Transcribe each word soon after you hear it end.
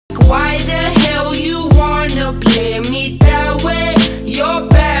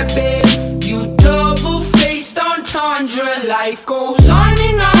life goes on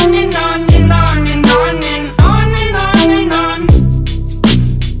and on and on and on and on and on and on and on.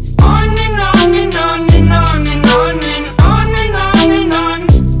 On and on and on and on and on and on and on and on.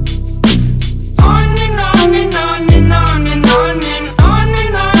 On and on and on and on and on and on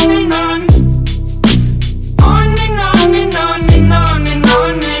and on and on. On and on and on and on and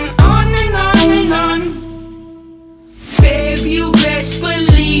on and on and on and on. Babe, you best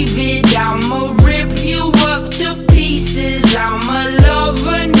believe it, I'ma rip you up to pieces. I'm a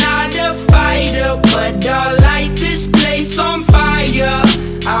lover, not a fighter, but I'll light this place on fire.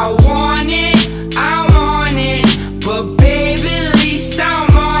 I want it, but baby, at least I'm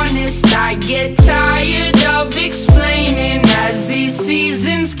honest. I get tired of explaining as these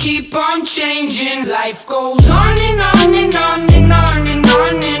seasons keep on changing. Life goes